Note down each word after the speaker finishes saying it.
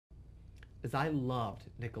is I loved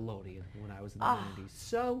Nickelodeon when I was in the 90s.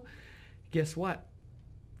 So, guess what?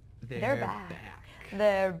 They're back.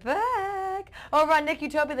 They're back. Over on Nick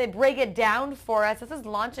Utopia, they break it down for us. This is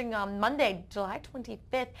launching on Monday, July 25th.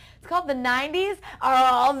 It's called The 90s Are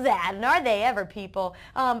All That, and are they ever, people?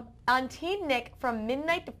 On TeenNick, from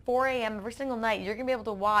midnight to 4 a.m. every single night, you're going to be able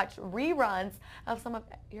to watch reruns of some of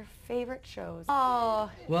your favorite shows. Oh.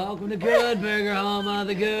 Welcome to Good Burger, home of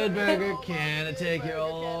the Good Burger. Can I take your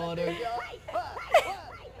order? Mayonnaise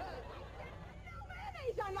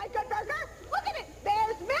on my Good Burger. Look at it.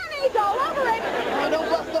 There's mayonnaise all over it. Oh, don't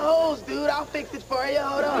bust the holes, dude. I'll fix it for you.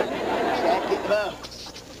 Hold on. Check it out.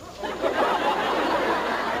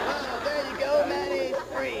 Oh, there you go. Mayonnaise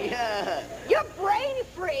free. You're brain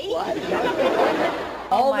free. What?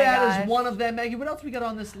 All my That gosh. is one of them. Maggie, what else we got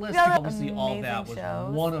on this list? got Obviously, All amazing That was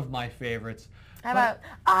shows. one of my favorites. How about,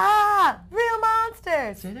 Real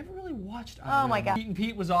Monsters? See, I never really watched Oh my God. Pete and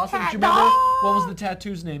Pete was awesome. Cat Do you remember? dog. What was the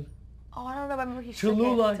tattoo's name? Oh, I don't know. I remember he shook it.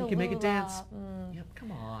 Cholula. He can make it Cholula. dance. Yep,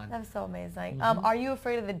 come on. That was so amazing. Are You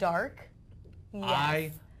Afraid of the Dark? Yes.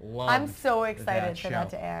 I love I'm so excited that for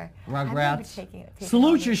that show. to air. I'm gonna be Rugrats. taking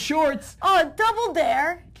Salute your shorts. Oh, Double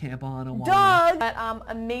Dare. Camp on a Doug. But,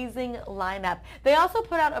 amazing lineup. They also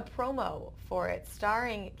put out a promo for it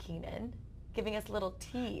starring Kennan, giving us a little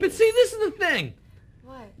tease. But see, this is the thing.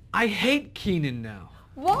 What? I hate Kennan now.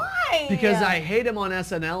 Why? Because I hate him on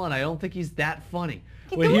SNL and I don't think he's that funny.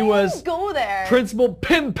 When Don't he even was go there. Principal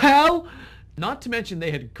Pimpel. Not to mention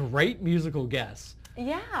they had great musical guests.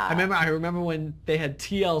 Yeah. I remember when they had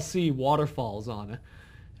TLC Waterfalls on it.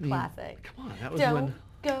 I mean, Classic. Come on, that was Don't when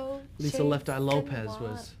go Lisa Left Eye chasing Lopez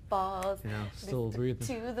was, waterfalls. still breathing.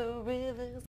 To the rivers.